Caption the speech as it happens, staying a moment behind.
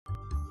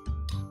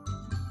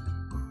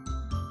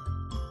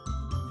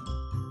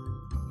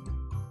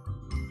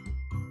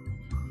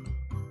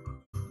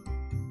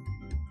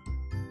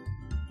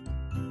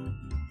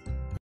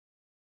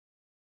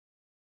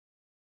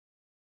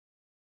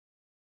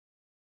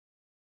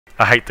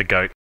I hate the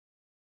goat.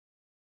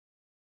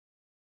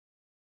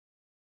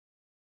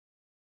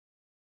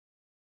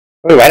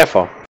 What are we waiting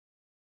for?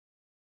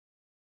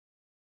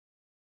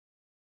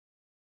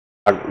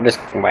 I'll just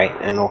wait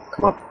and I'll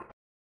come up.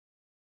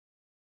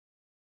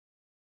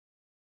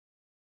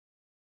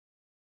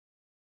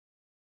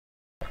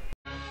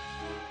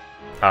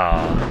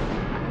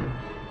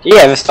 Do you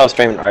ever stop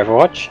streaming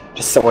Overwatch?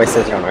 Just always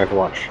says you're on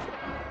Overwatch.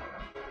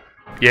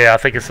 Yeah, I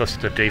think it's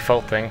just a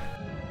default thing.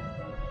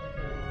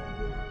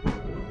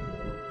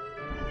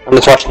 I'm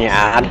just watching your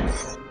ad.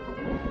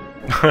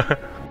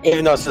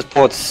 Even though it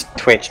supports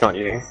Twitch, not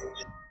you.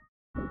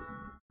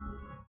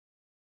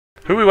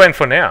 Who are we waiting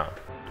for now?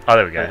 Oh,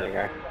 there we go. There you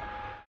go.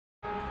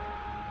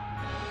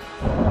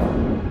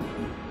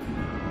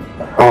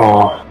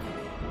 Oh.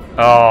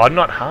 Oh,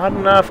 not hard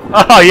enough.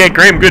 Oh, yeah,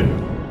 Grim, good.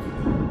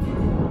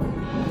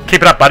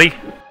 Keep it up, buddy.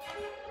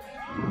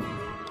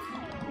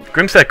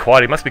 Grim's so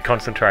quiet, he must be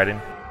concentrating.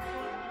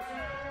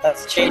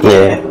 That's cheating.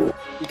 Yeah.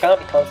 You can't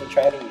be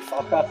concentrating, you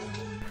fucker.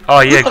 Oh,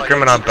 yeah,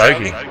 Grim and I'm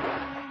bogey.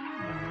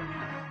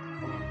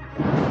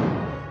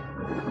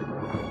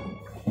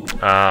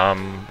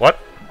 What?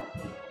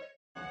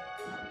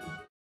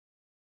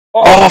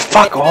 Oh,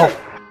 fuck off!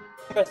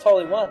 First hole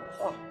in one.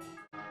 Fuck.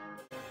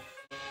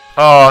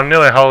 Oh,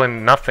 nearly a hole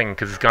in nothing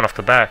because it's gone off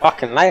the back.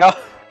 Fucking later.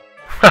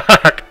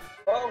 Fuck.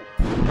 Oh.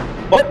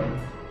 What?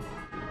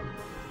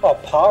 Oh,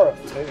 par of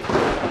 2.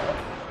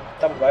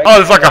 Oh,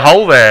 there's like a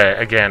hole there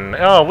again.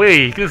 Oh,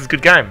 this is a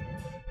good game.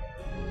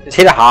 Just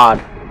hit it hard.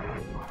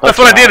 That's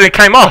what I did and it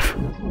came off.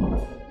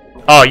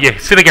 Oh, yeah,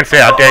 sit against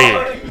there, how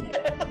dare you.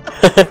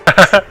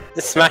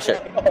 Just smash it.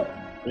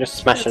 Just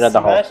smash it at the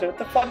hole. What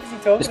the fuck is he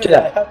talking Just do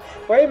about? that.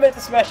 Where are you meant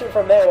to smash it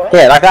from there, right?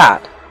 Yeah, like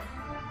that.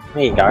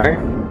 There you go.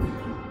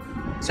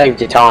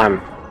 Saved your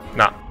time.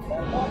 Nah.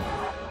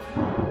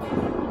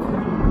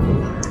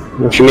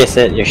 If you miss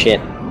it, you're shit.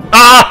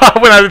 Ah, I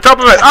went over the top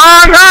of it.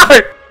 Oh,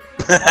 no!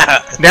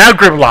 Now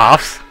Grim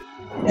laughs.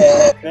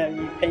 Yeah,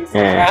 you piece of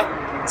crap.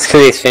 It's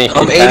because he's finished.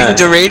 I'm eating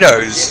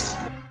Doritos.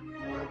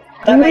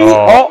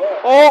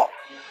 Oh.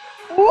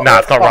 Nah,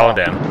 it's not rolling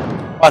down.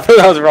 I thought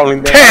I was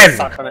rolling down. 10!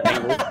 Suck on it,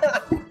 angle.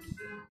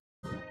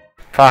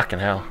 Fucking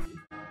hell.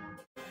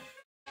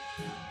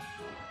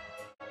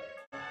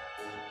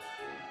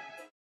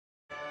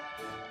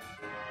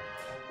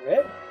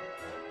 Red?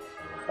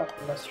 Fuck,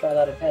 let's try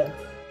that again.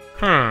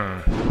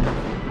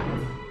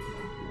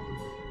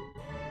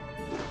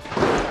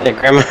 Yeah,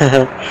 Grandma.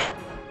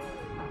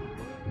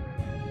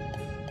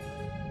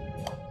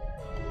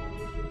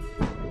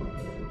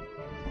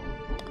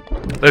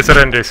 At least I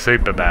didn't do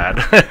super bad.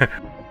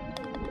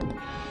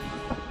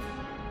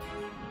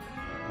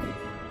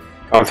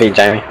 Go on for you,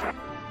 Jamie. I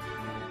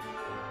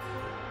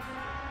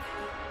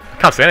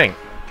can't see anything.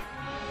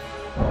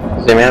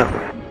 Zoom out.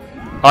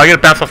 Oh, I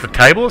gotta bounce off the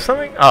table or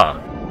something? Oh.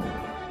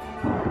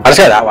 I'll just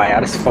go that way.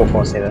 I'll just full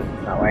force either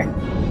that way.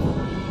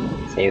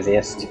 It's the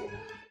easiest.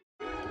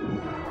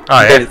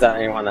 Oh, yeah. Is the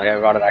only one that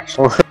ever got it,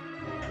 actually.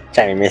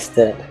 Jamie missed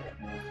it.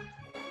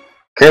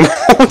 Grim,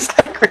 what was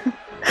that, Grim?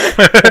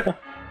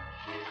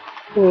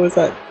 What was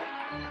that?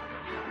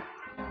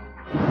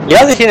 You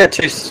guys are hitting it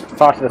too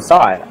far to the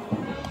side.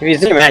 If you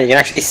zoom out, you can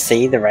actually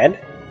see the red.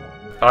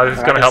 Oh, this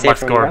is I gonna can help see my it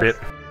from score a here.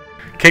 bit.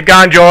 Keep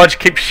going, George.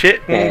 Keep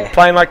shitting,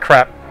 playing like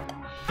crap.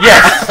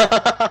 Yes!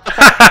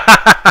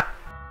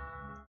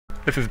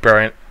 This is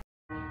brilliant.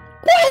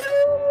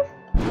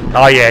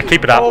 Oh yeah,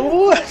 keep it up.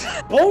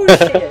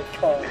 Bullshit,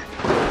 Cole.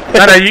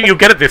 No, you'll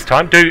get it this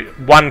time. Do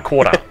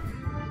 1/4.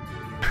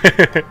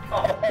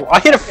 I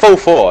hit a full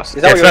force.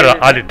 Is that Yeah, what so you're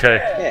did I did too.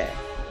 Yeah.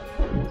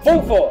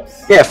 Full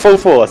force. Yeah, full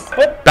force.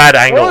 What? Bad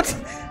angle. What?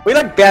 We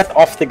like bounce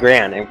off the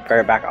ground and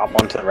go back up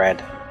onto the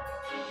red.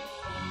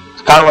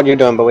 It's kind of what you're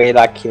doing, but we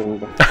like killing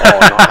them. Oh,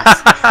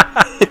 nice.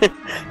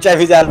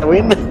 Jamie's out of the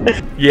win.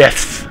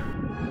 Yes.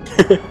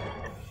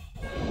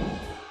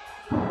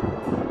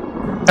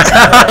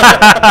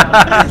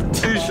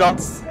 2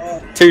 shots.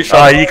 2 shots.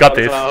 Oh, you got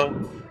this. Well.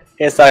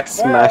 Yes, I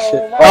smash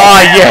it. Oh,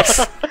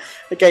 yes.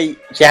 Okay, you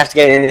have to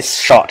get in this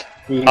shot.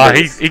 You Oh,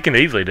 lose. he can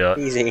easily do it.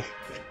 Easy.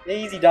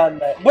 Easy done,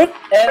 mate. Whip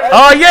and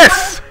Oh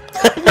yes.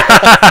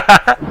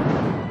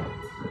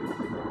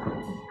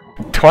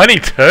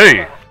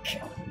 22.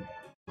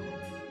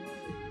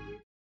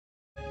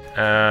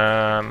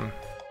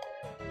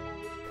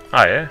 Oh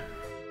yeah.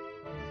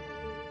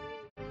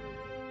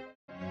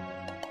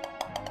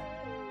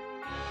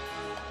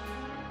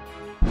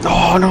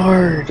 Oh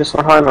no, just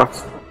not high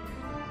enough.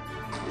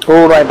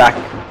 All the way back.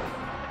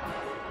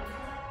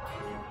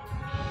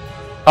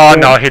 Oh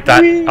no, I hit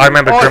that. I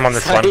remember Grim on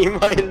this one. Same,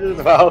 I hit it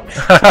as well.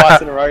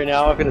 Twice in a row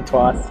now, I've hit it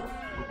twice.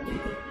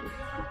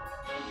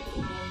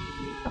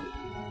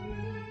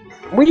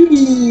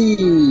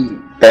 Whee!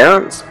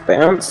 Bounce,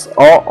 bounce.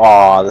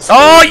 Oh, the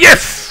Oh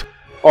yes!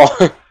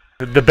 Oh,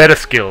 The better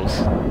skills.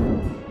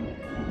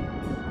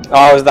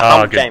 oh, it was the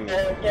hump good. game.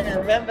 yeah,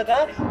 remember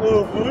that?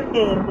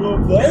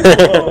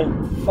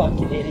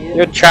 Fucking idiot.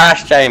 You're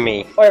trash,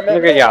 Jamie. Oh,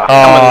 remember Look at you. that?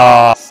 Coming Oh,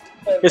 last.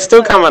 You're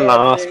still coming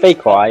last. Be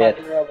quiet.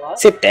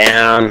 Sit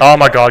down. oh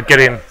my god,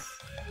 get in.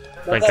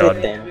 Thank Remember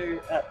God. that?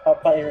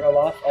 playing in real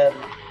life, and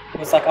it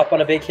was like up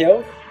on a big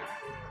hill.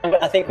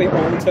 I think we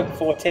only took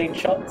 14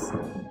 shots.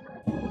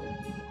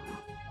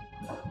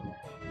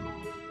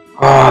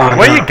 Oh,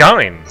 Where are you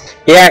going?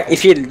 Yeah,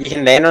 if you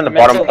can land on the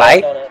bottom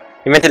plate.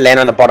 You meant to land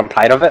on the bottom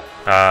plate of it.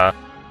 Yeah.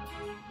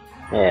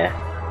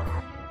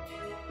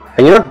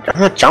 And I'm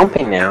not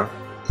jumping now.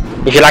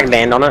 If you like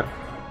land on it,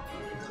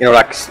 you know,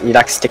 like you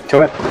like stick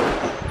to it.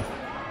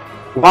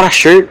 What I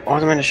shoot? What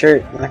was I meant to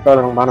shoot? I got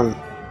the wrong button.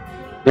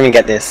 Let me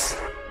get this.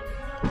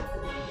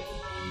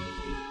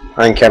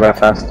 I don't care about it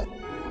first.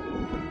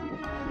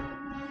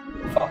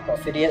 Fuck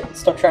off, idiot.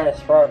 Stop trying to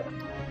throw.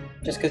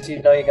 Just because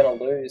you know you're gonna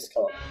lose,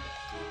 come on.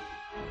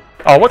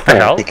 Oh, what the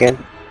hell?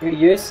 You're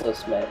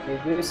useless, mate.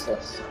 You're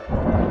useless.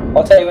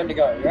 I'll tell you when to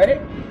go. You ready?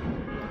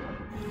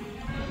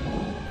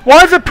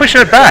 Why is it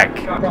pushing it back?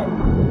 Go.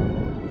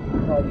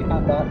 No, you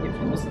have that if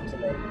you listen to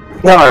me.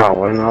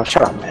 No,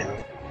 shut up, man.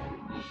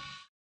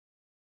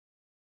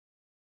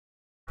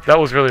 That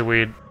was really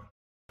weird.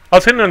 I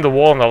was hitting on the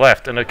wall on the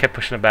left and it kept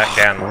pushing it back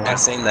down. I've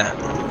seen that.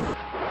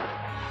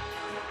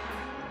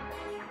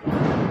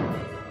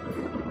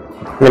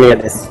 Let me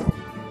get this.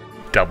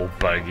 Double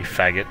bogey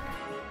faggot.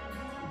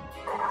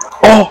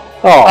 Oh,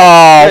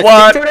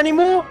 what? Stick to it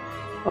anymore?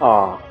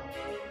 Oh.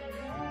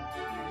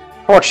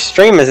 I watch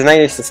streamers and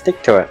they used to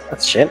stick to it.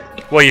 That's shit.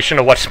 Well, you shouldn't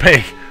have watched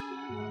me.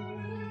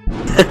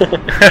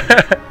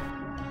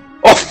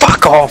 Oh,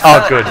 fuck off!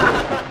 Oh, good.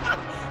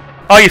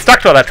 Oh, you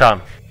stuck to it that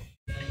time.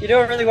 You're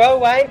doing really well,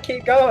 Wayne.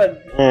 Keep going.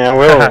 Yeah, I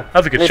will. That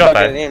was a good shot,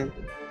 though.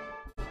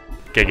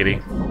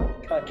 Giggity.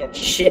 Can't get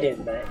shit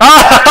in, mate.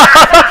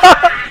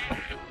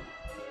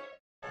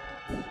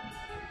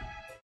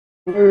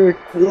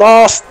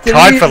 Last.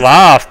 Tied for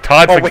last.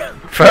 Tied for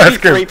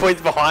first. 3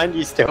 points behind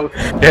you still.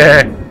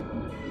 Yeah.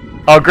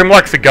 Oh,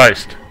 Grimlock's a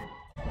ghost.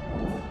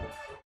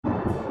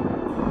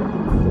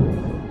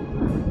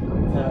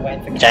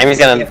 Jamie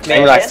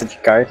likes to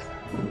go.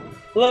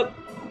 Look.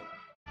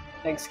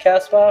 Thanks,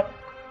 Casper.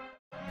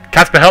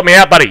 Casper, help me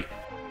out, buddy.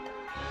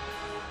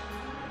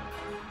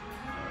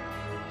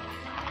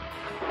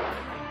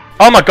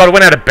 Oh my god, it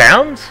went out of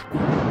bounds?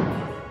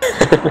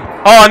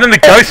 Oh, and then the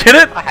ghost hit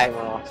it? I hate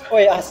my life.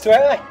 Wait, I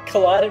swear I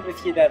collided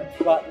with you then,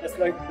 but there's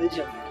no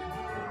collision.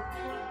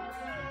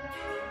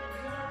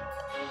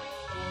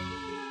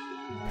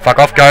 Fuck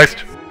off,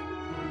 ghost.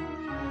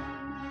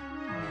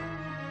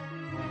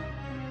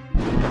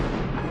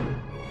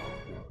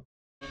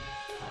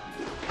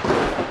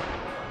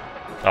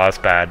 Oh, that's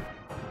bad.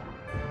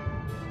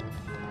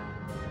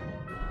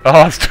 Oh,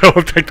 I still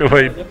take the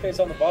lead. Look who's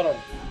on the bottom.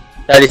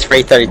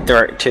 33,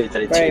 32,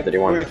 32, Wait,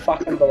 31. who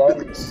fucking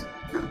belongs?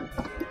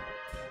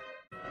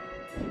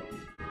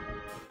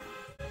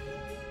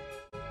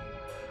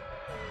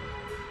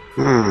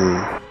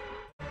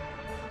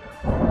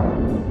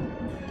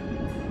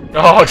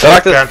 Oh, So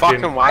like this bounced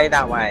fucking in. way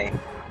that way.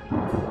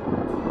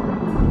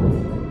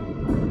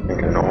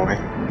 Fucking annoying.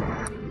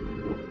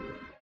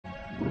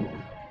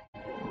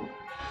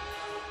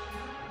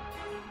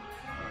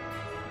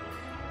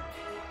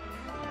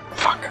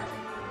 Fuck.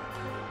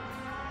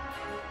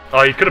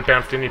 Oh, you could have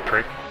bounced in, you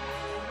prick.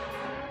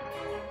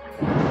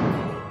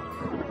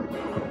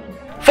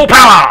 Full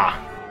power!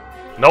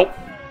 Nope.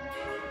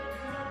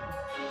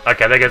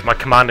 Okay, there goes my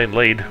commanding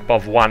lead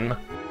of 1.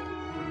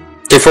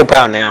 Do full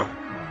power now.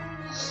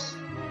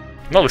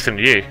 I'm not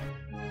listening to you.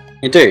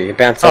 You do, you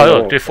bounce Oh, on the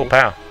look, wall. do full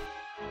power.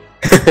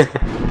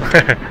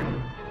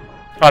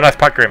 Oh, nice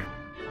putt, Grim.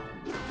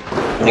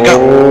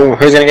 Ooh,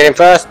 who's gonna get him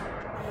first?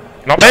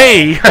 Not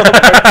me!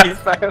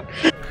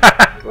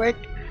 Quick.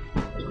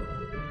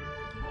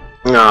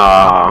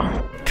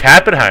 Aww.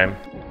 Tap at home.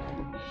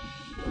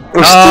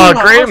 We're Oh,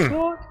 still Grim!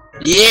 last.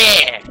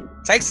 Yeah!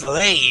 Takes the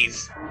lead.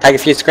 Take a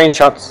few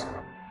screenshots.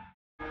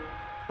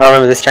 I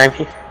remember this,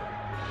 Jamie.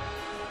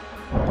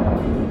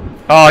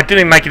 Oh, I didn't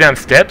even make it down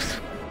steps.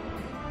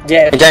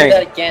 Yeah, if you Jamie. do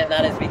that again,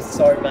 that'd be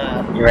so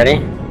mad. You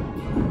ready?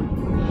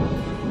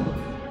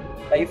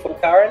 Are you full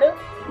power in it?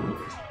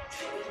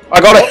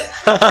 I got it!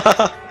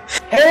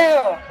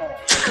 Hell!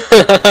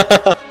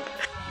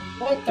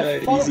 What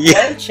the fuck? easy.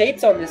 Wayne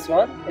cheats on this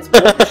one. It's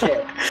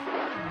bullshit.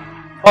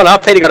 Oh no,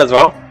 Peter got it as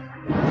well.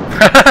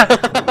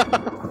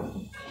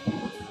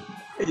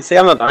 You see,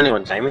 I'm not the only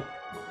one, Jamie.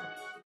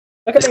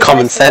 Look It's at me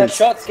common wasting my sense.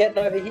 shots getting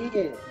over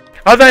here.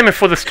 I was aiming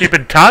for the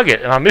stupid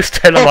target and I missed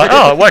it. I'm like,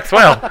 oh, it works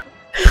well.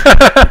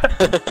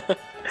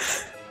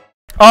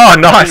 Oh, I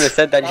shouldn't have nice!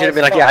 said that. You should have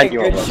been like, yeah, I Fucking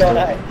had you good all. shot,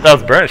 eh? That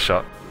was a brilliant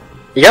shot.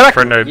 You gotta,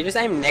 For a noob. you just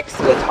aim next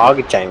to the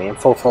target, Jamie, and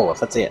full forward.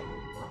 That's it.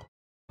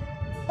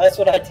 That's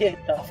what I did.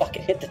 I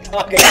fucking hit the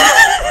target.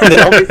 Then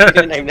obviously you're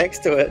gonna aim next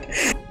to it.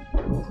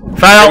 Then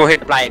Fail! we'll hit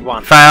the blade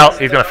once. Fail!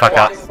 He's gonna fuck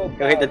up.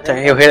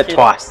 He'll hit it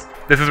twice.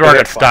 This is where I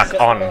got Just stuck Just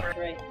on. above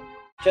 3.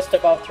 Just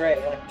above 3,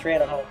 like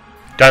 3.5.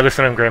 Don't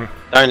listen to him, Grim.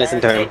 Don't listen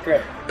to him.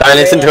 Grip. Don't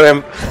listen to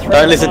him.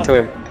 Don't listen to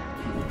him.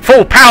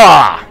 Full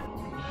power!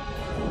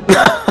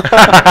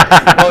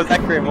 What was that,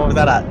 Grim? What was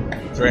that at?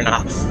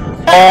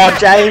 3.5. Oh,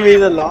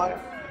 Jamie's a liar.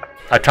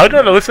 I told you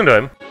not to listen to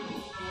him.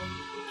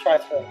 Try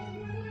 3.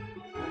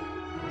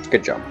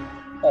 Good job.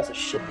 That was a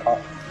shit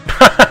putt.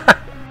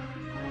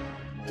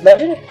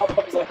 Imagine if pop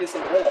was like this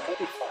in real life, that'd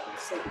be fucking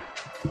sick.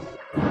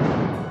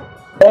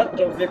 What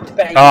the ripped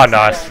baby? Oh,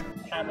 nice.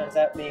 Hammers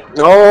at me.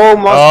 Oh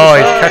my Oh, god.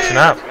 he's catching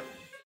up.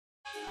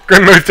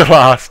 Grim moved to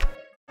last.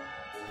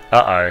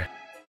 Uh-oh.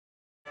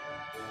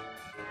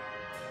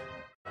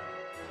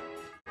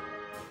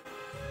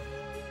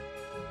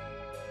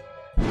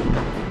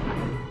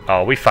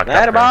 Oh, we fucked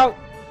Let up. him out.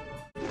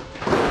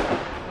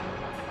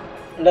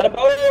 Let him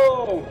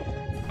go!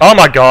 Oh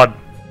my god.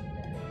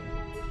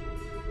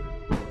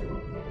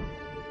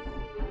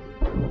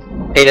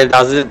 Peter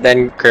does it,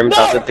 then Grim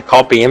does it, the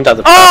copy him does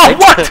it. Oh,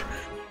 perfect. what?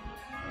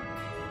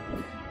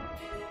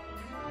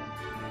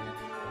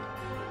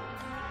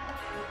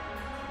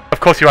 Of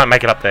course you won't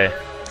make it up there.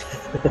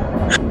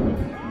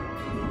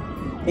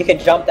 You can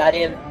jump that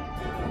in.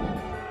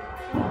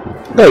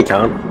 No, he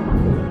can't.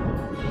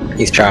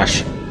 He's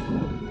trash.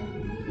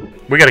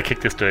 We gotta kick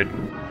this dude.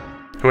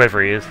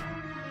 Whoever he is.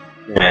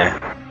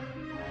 Yeah.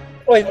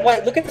 Wait,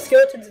 look at the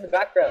skeletons in the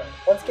background.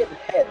 One's getting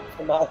head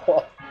from the other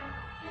one.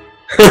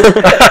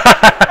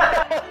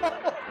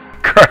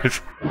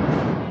 Gross.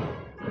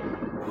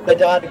 They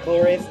died a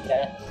glorious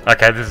death.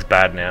 Okay, this is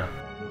bad now.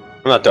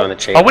 I'm not doing the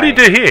cheat. Oh, what do you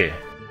do here?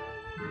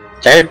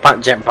 Jamie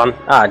fucking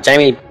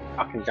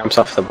jumps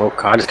off the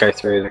book. I just go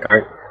through the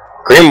goat.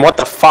 Grim, what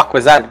the fuck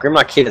was that? Grim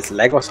like hit its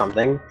leg or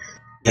something.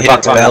 Hit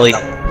its belly.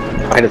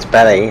 Hit its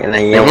belly, and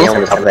then you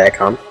on top there,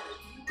 cunt.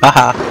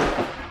 Haha.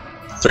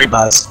 3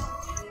 bars.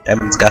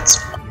 Evan's guts.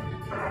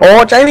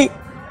 Oh, Jamie!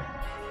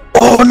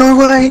 Oh, no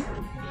way!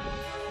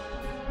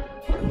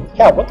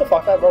 Yeah, what the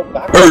fuck? I rolled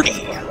back.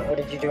 Birdie. What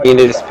did you do? You can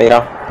do this,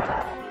 Peter.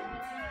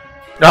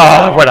 Oh,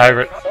 I went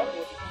over it.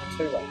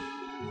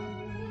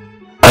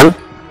 Huh?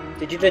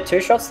 Did you do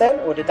 2 shots then,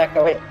 or did that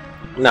go in?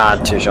 Nah,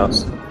 2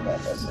 shots.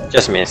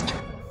 Just missed.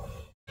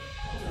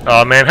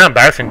 Oh man, how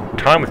embarrassing.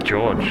 Time with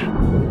George.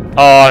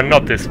 Oh,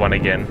 not this one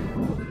again.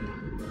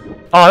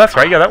 Oh, that's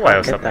right, yeah, that way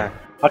or something. That.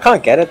 I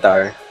can't get it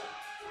though.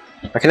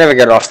 I can never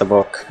get it off the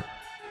book.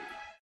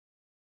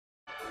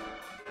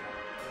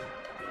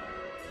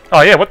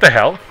 Oh yeah, what the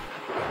hell?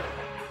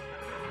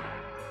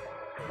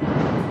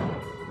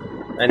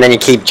 And then you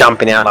keep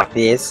jumping out like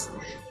this.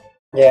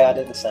 Yeah, I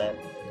did the same.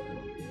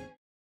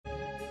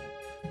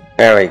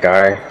 There we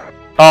go.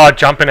 Oh,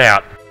 jumping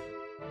out.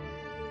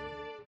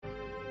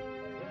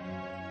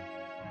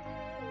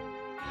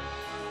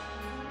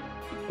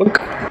 Look.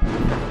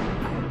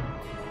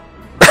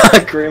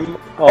 Grim.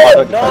 Oh,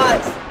 Oh,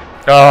 nice!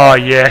 Oh,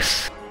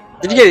 yes.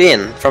 Did you get it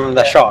in from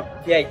the shot?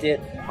 Yeah, he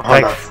did. Oh,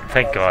 no.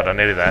 Thank God, I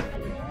needed that.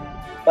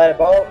 Later,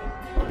 bolt.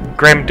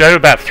 Grim, do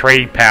about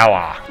 3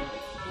 power.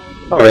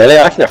 Oh really?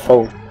 I can have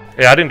full.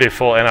 Yeah, I didn't do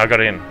 4 and I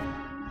got in.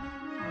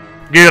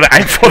 You gotta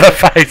aim for the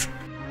face.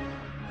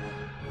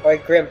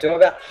 Alright, Grim, do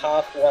about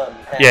half one.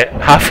 Yeah,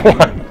 half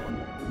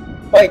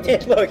 1. Oh, he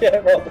did, look at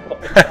it, roll the ball.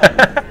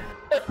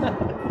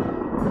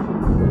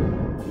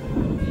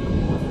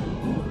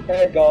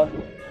 And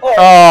gone. Oh!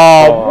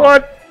 Oh,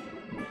 what?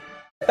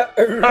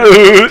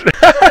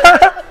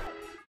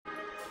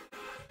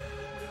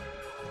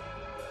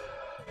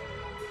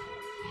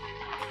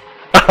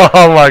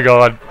 Oh my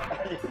God.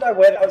 You know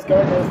where that was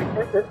going, there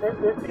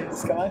was in the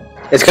sky.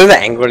 It's because of the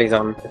angle he's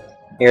on.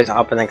 He goes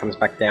up and then comes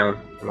back down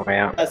on the way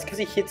out. That's because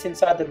he hits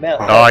inside the mouth.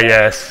 Oh,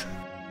 yes.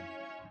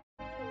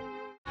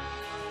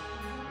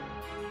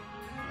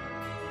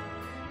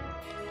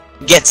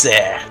 Gets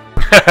there.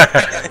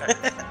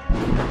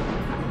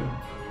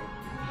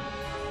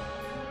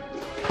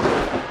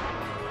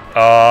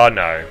 Oh,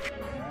 no.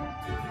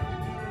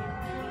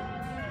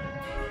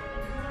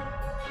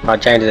 Oh,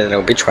 Jane did a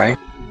little bitch way.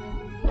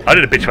 I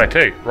did a bitch way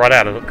too, right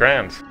out of the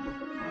grounds.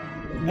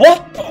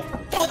 What the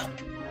fuck?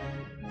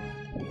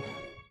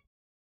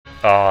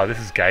 Oh, this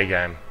is gay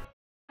game.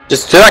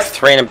 Just do like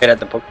 3 and a bit at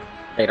the book,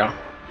 Peter.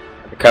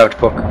 At the curved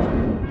book.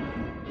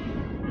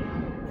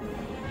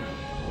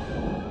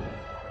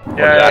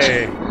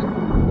 Yay!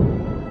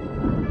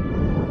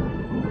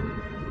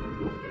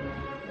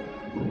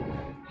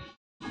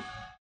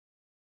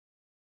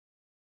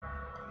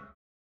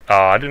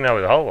 Oh, I didn't know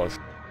where the hole was.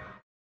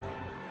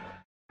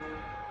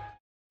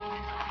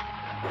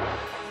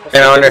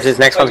 And I wonder if this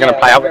next one's gonna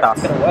play up with us.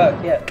 It's gonna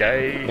work, yeah.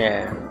 Gay.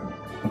 Yeah.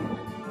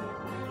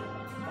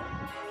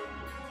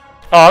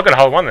 Oh, I've got a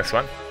hole 1 this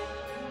one.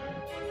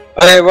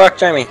 Oh, it worked,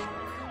 Jamie.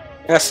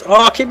 Yes.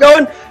 Oh, keep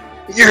going.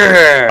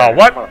 Yeah. Oh,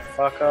 what?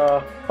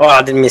 Motherfucker. Oh,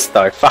 I didn't miss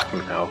though.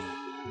 Fucking hell.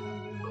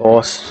 Of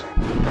course.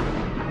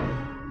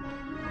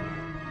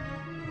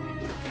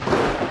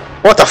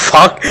 What the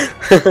fuck?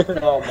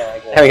 Oh my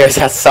god. There he goes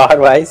out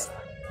sideways.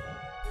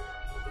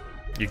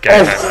 You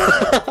gay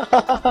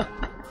man.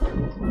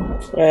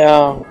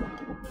 Well.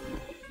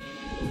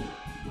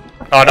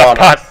 Oh, no, Oh,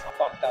 putt.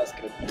 Fuck, that was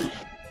good.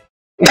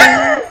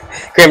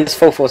 Grim, just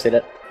full force hit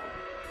it.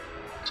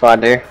 That's what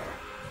I do.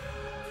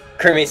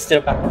 Grimmy's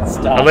still back at the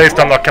start. At least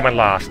I'm not coming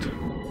last.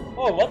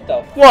 Oh, what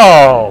the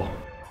Whoa!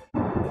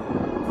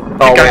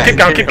 Oh, going, keep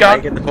going, keep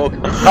going. Get the book.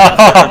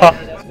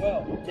 as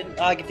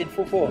well. Did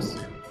full force.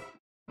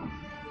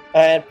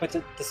 And puts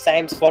it the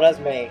same spot as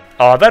me.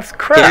 Oh, that's This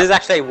crap. is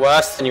actually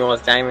worse than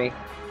yours, Jamie.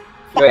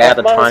 You're out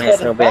the Mine was tiniest headed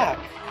little bit. back.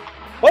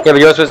 What? Yeah,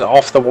 but yours was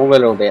off the wall a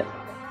little bit.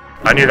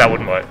 I knew that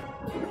wouldn't work.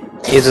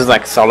 His was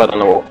like solid on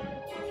the wall.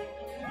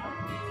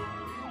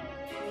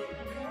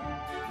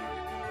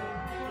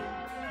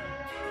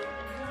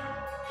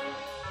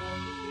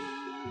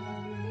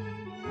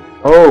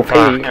 Oh, Pete,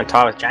 you gonna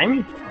tie with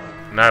Jamie?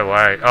 No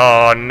way.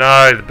 Oh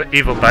no, the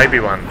evil baby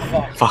one.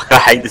 Fuck, I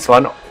hate this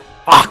one.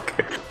 Fuck.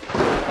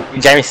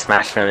 Jamie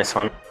smashed me on this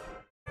one.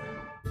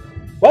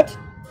 What?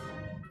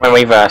 When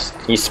we versed,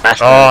 you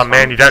smashed me on Oh this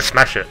man, one. you don't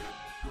smash it.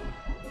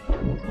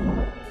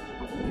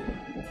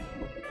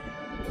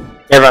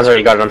 Everyone's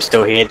already got it, I'm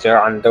still here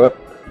to undo it.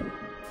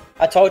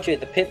 I told you,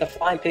 the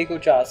flying pickle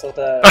jars or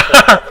the...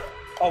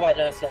 Oh wait,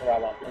 no, it's not the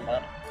right one. Never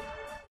mind.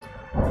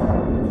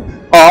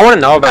 Oh, I want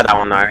to know about that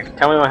one though.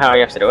 Tell me how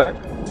you have to do it.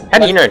 How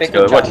do you know to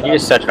do it? What, did you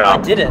just search it I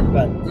up? did it,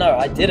 but... No,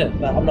 I did it,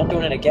 but I'm not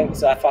doing it again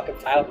because I fucking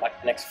failed like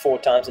the next 4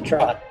 times I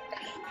tried.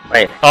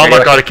 Wait. Oh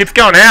my god, it keeps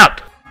going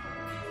out!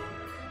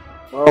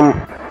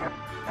 Oh,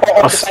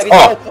 Oh, the baby-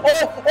 oh.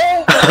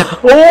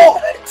 oh,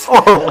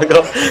 Oh my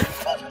god.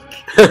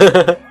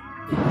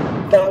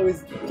 that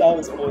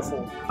was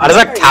awesome. I just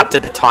like tapped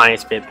it the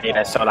tiniest bit,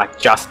 Peter, so like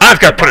just... I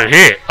just gotta put it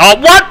here. Oh,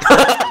 what?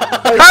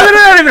 How did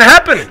that even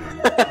happen?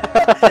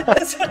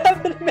 That's what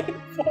happened to me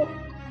before.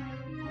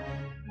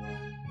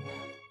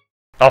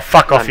 Oh,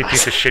 fuck off, you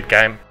piece of shit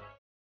game.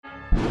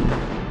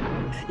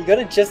 You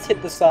gotta just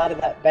hit the side of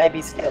that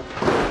baby's head.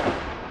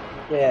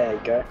 There you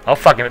go. I'll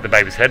fucking hit the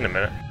baby's head in a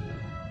minute.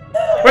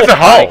 Where's the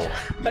hole?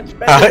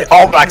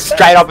 Oh, like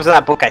straight opposite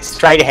that bookcase,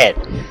 straight ahead.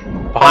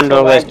 Behind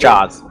all those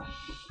jars.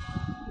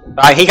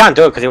 He can't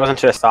do it because he wasn't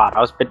to the side.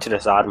 I was a bit to the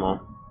side more.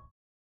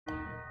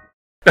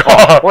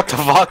 Oh, What the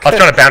fuck? I was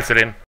trying to bounce it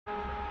in.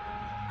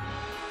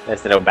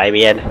 There's the little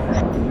baby head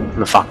on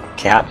the fucking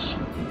couch.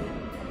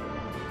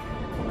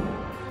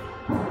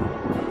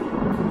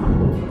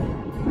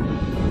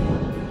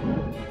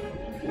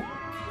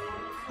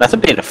 That's a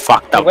bit of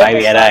fucked up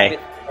baby head, eh?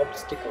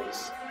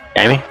 Obstacles.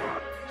 Jamie?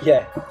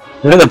 Yeah.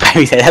 Look at the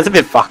baby's head, that's a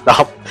bit fucked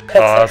up. Oh,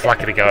 I was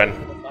lucky to go in.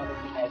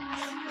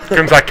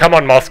 Grim's like, come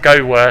on, Moss,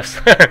 go worse.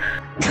 Fuck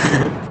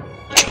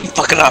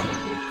it up.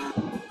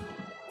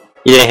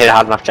 You didn't hit it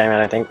hard enough, Jamie, I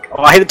don't think.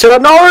 Oh, I hit it too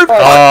hard. No!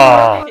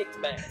 Oh.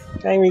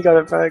 Jamie got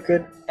it very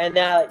good. And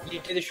now you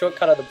do the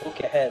shortcut of the book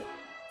ahead.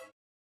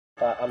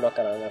 But I'm not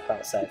gonna play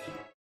it safe.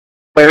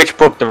 Wait, which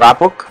book? The right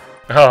book?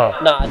 Oh.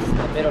 No, it's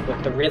the middle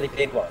book, the really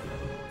big one.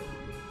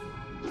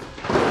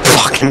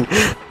 Fucking...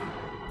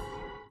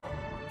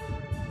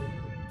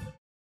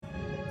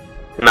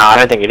 No, I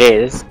don't think it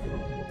is.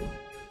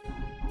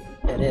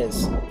 It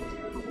is.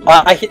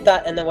 I hit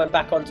that and then went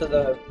back onto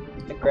the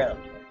ground.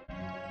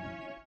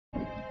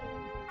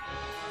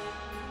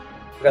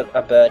 Got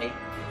a birdie.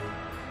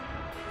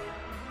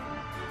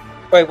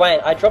 Wait,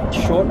 I dropped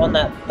short on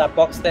that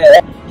box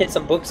there, hit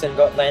some books and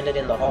landed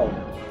in the hole.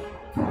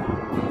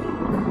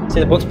 See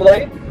the books below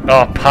you?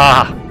 Oh,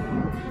 pa.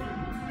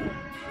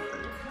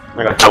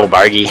 I got double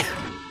bogey.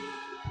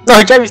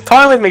 No, Jamie's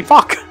tying with me,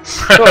 fuck!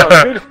 Thought I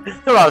was good.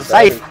 Thought I was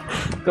safe.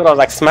 Thought I was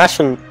like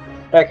smashing.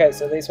 Okay,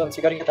 so these ones,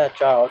 you gotta get that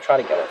jar, I'll try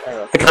to get it, hang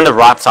on. It's on the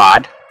right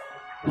side.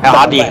 How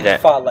hard do you hit it?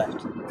 Far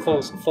left.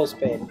 Full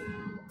speed.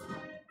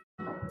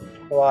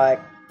 Like...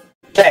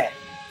 there!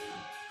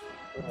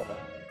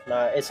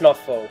 No, it's not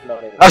full,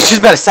 not even. I was just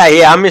about to say,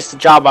 yeah, I missed the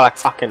jar by like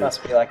fucking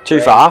Must be like too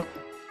 3. far.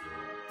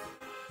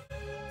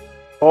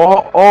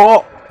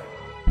 Oh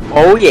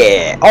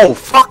yeah. Oh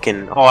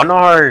fucking, oh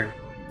no.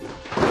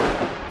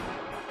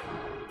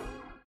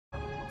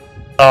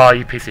 Oh,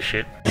 you piece of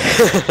shit.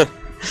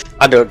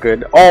 I do it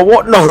good. Oh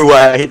what? No way,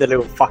 I hit the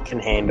little fucking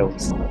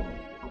handles.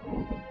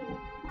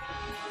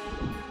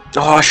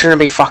 Oh, I shouldn't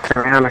be fucking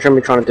around, I shouldn't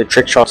be trying to do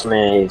trick shots on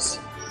these.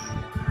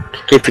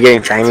 Keep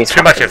forgetting Jamie's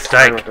Too much fucking at stake.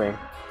 time with me.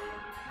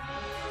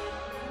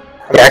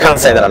 Yeah, I can't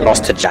say that I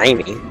lost to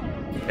Jamie.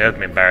 Yeah, that'd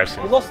be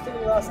embarrassing. You lost in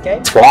the last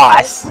game?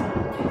 Twice.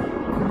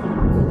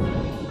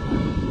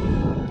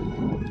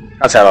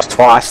 I'd say I lost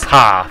twice.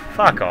 Ha,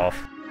 fuck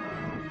off.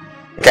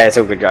 Okay, it's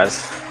all good,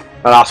 guys.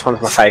 The last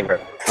one's my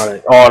favourite.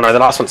 Oh no, the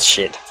last one's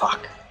shit.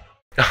 Fuck.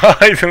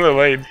 He's in the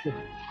lead.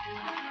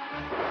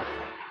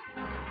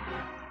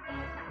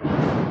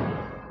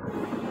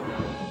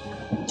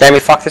 Jamie,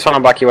 fuck this one,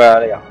 I'll back you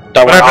earlier.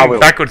 Don't What worry, I happened will.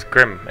 backwards,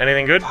 Grim?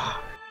 Anything good?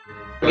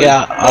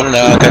 Yeah, I don't know,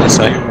 I'll go this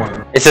way.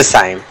 It's the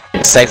same.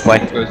 Safe way.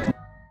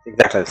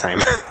 Exactly the same.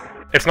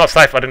 It's not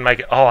safe, I didn't make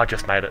it. Oh, I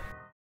just made it.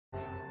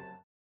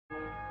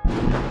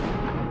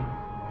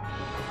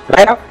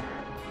 Later.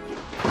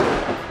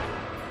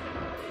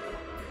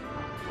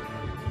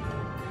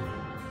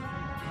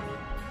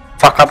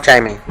 Fuck up,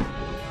 Jamie.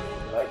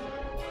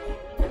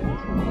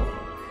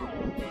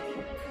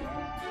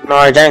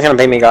 No, Jamie's gonna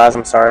beat me, guys.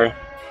 I'm sorry.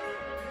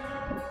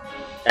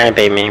 Jamie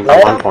beat me by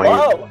 1 point.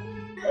 Whoa!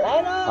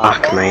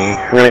 Fuck me.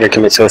 I'm gonna go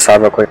commit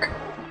suicide real quick.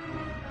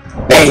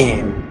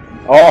 Bam!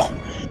 Oh!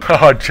 Oh,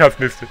 I just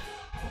missed it.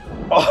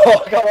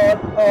 Oh, come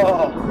on!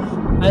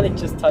 Oh! I only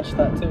just touched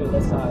that too,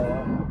 that's how I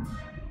won.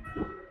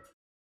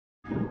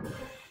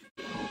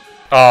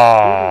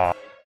 Oh.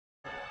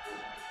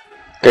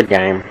 Good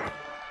game.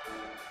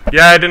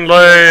 Yeah, I didn't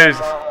lose!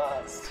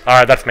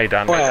 Alright, that's me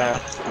done. Wow.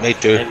 Me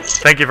too.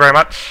 Thank you very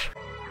much.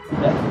 Good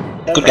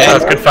That game.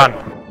 was good fun.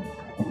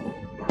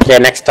 Yeah,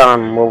 next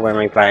time when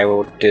we play,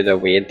 we'll do the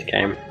weird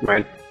game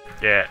mode.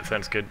 Yeah,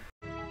 sounds good.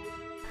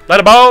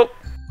 Later, Bolt!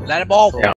 Let it ball. Yeah.